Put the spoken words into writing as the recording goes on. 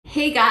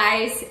Hey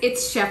guys,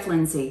 it's Chef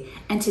Lindsay,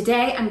 and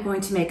today I'm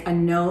going to make a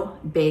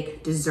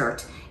no-bake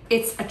dessert.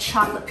 It's a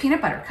chocolate peanut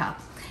butter cup,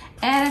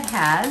 and it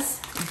has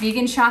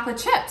vegan chocolate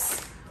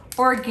chips,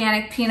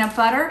 organic peanut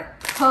butter,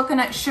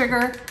 coconut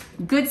sugar,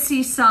 good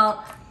sea salt,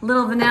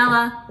 little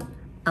vanilla,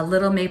 a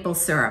little maple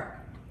syrup.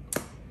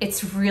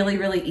 It's really,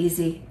 really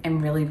easy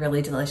and really,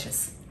 really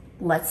delicious.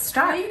 Let's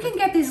start. Now, you can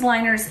get these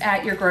liners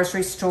at your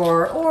grocery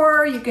store,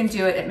 or you can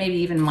do it at maybe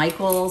even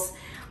Michael's.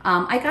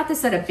 I got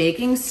this at a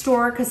baking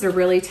store because they're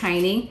really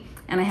tiny,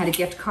 and I had a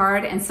gift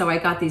card, and so I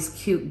got these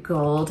cute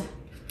gold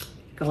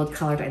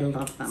colored. I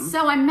love them.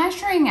 So I'm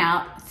measuring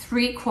out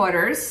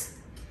 3/4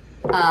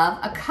 of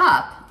a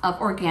cup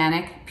of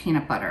organic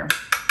peanut butter,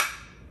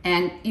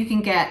 and you can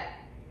get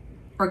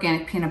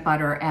organic peanut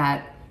butter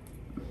at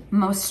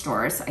most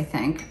stores, I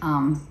think.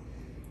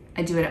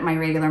 I do it at my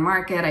regular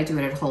market. I do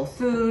it at Whole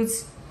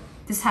Foods.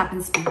 This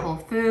happens to be Whole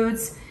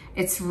Foods.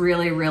 It's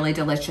really, really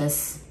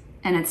delicious.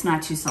 And it's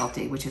not too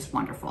salty, which is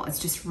wonderful. It's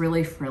just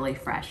really, really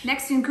fresh.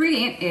 Next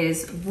ingredient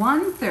is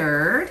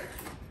 1/3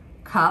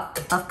 cup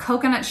of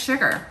coconut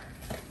sugar.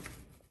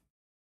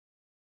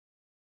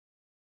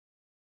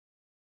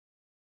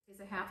 Is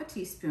a 1/2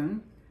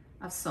 teaspoon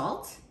of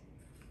salt.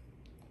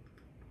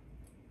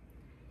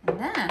 And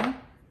then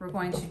we're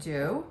going to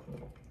do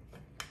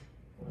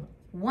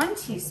 1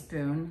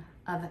 teaspoon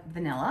of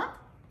vanilla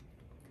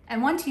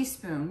and 1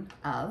 teaspoon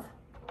of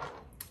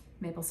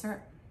maple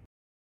syrup.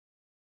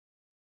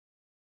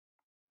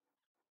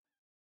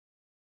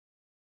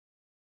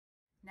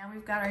 Now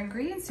we've got our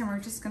ingredients, and we're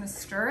just gonna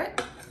stir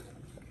it,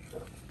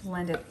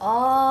 blend it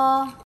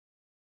all.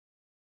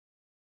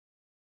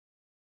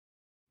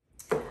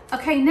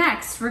 Okay,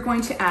 next we're going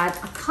to add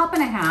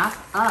 1.5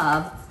 cups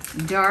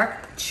of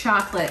dark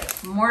chocolate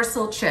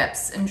morsel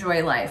chips.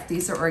 Enjoy life.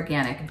 These are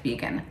organic,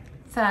 vegan,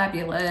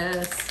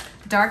 fabulous.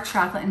 Dark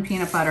chocolate and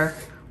peanut butter.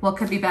 What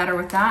could be better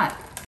with that?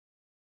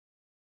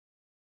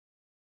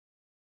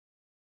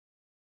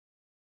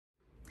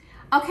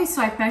 Okay,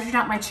 so I've measured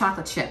out my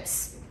chocolate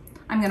chips.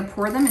 I'm gonna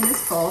pour them in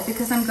this bowl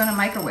because I'm gonna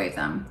microwave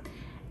them.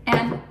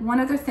 And one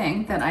other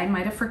thing that I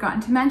might have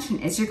forgotten to mention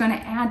is you're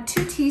gonna add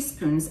 2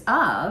 teaspoons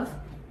of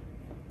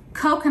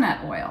coconut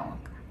oil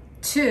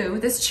to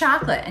this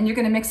chocolate, and you're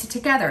gonna mix it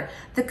together.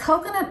 The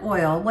coconut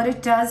oil, what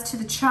it does to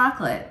the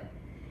chocolate,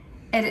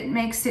 it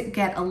makes it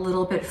get a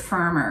little bit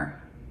firmer.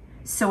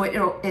 So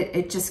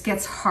it just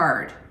gets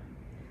hard,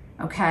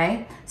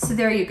 okay? So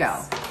there you go.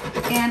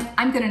 And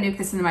I'm gonna nuke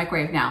this in the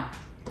microwave now.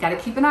 Gotta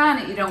keep an eye on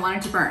it, you don't want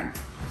it to burn.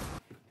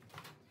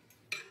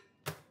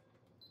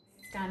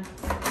 Done.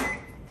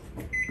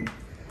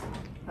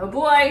 Oh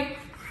boy,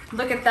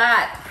 look at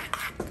that.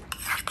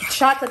 The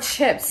chocolate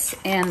chips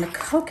and the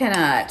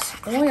coconut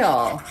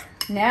oil.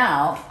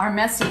 Now our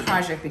messy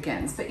project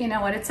begins, but you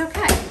know what, it's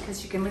okay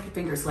because you can lick your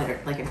fingers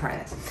later like in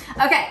private.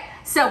 Okay,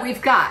 so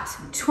we've got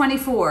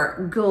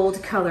 24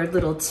 gold colored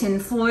little tin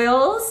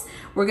foils.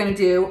 We're gonna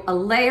do a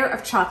layer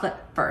of chocolate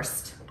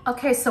first.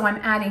 Okay, so I'm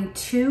adding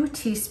 2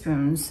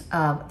 teaspoons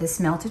of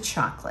this melted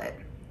chocolate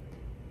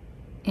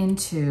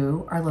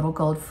into our little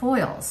gold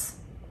foils.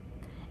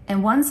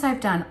 And once I've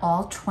done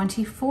all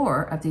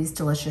 24 of these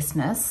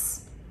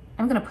deliciousness,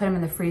 I'm gonna put them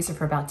in the freezer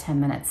for about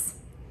 10 minutes.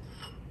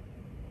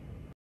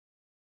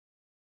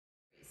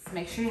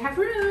 Make sure you have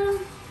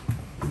room.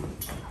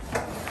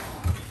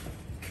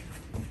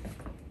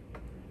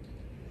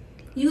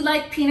 You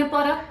like peanut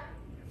butter?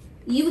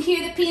 You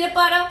hear the peanut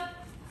butter?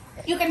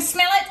 You can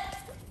smell it?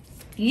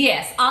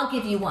 Yes, I'll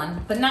give you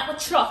one, but not with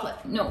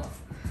chocolate, no.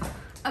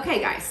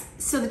 Okay guys,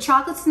 so the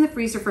chocolate's in the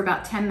freezer for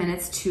about 10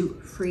 minutes to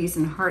freeze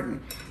and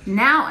harden.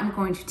 Now I'm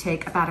going to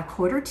take about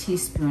 1/4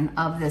 teaspoon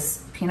of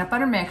this peanut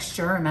butter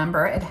mixture.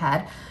 Remember, it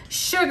had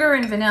sugar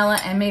and vanilla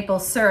and maple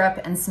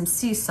syrup and some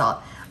sea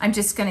salt. I'm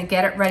just gonna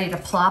get it ready to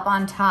plop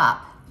on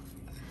top.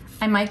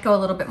 I might go a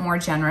little bit more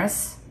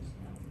generous,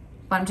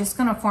 but I'm just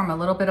gonna form a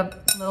little bit of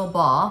little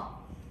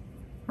ball,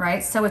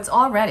 right? So it's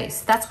all ready.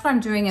 So that's what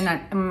I'm doing,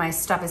 and my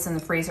stuff is in the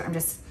freezer. I'm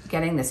just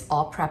getting this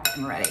all prepped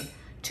and ready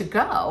to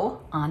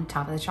go on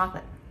top of the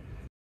chocolate.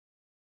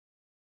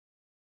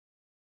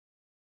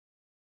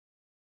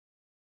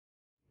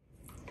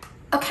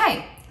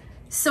 Okay,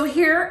 so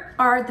here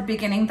are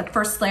the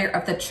first layer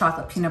of the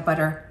chocolate peanut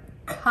butter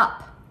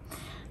cup.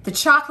 The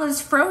chocolate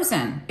is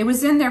frozen. It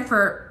was in there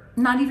for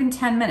not even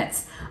 10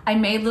 minutes. I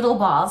made little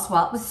balls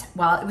while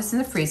it was in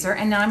the freezer,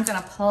 and now I'm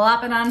gonna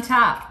plop it on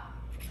top.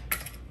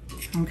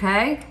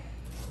 Okay,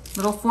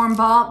 little form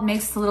ball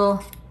makes the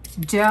little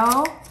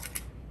dough,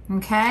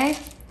 okay?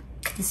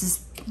 This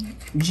is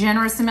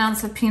generous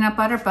amounts of peanut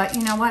butter, but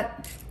you know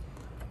what?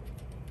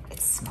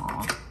 It's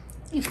small.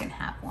 You can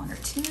have 1 or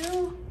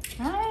 2,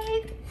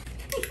 right?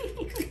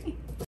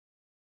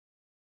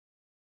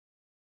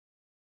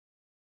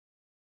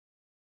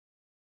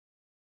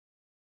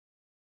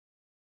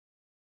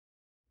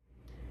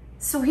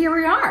 So here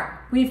we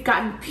are. We've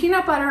gotten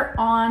peanut butter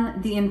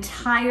on the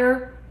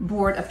entire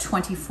board of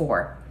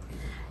 24.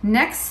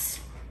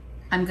 Next,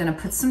 I'm gonna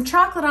put some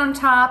chocolate on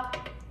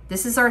top.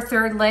 This is our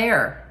 3rd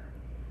layer.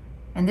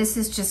 And this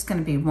is just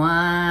gonna be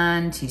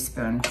 1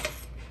 teaspoon.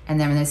 and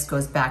then this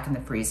goes back in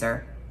the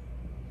freezer.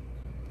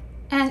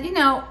 And you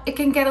know, it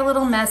can get a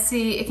little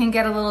messy, it can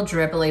get a little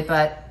dribbly,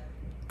 but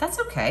that's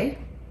okay.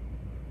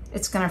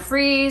 It's gonna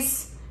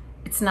freeze.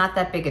 It's not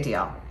that big a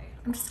deal.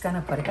 I'm just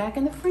gonna put it back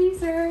in the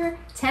freezer.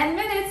 10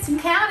 minutes and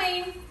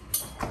counting.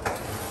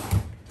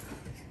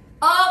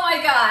 Oh my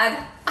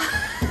God.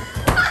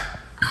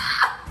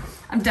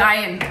 I'm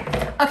dying.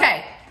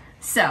 Okay,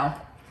 so, I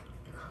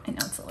know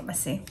it's a little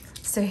messy.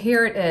 So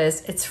here it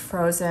is, it's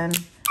frozen.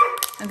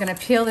 I'm gonna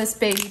peel this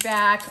baby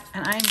back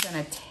and I'm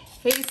gonna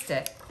taste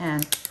it.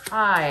 And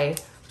I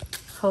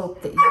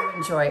hope that you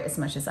enjoy it as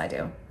much as I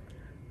do.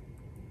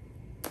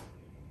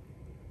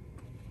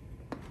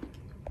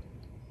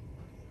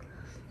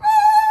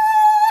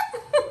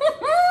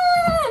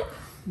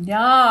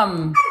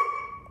 Yum.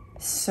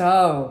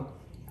 So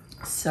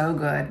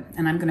good.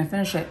 And I'm gonna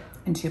finish it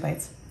in 2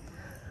 bites.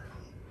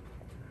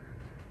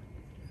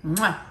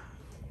 Mwah.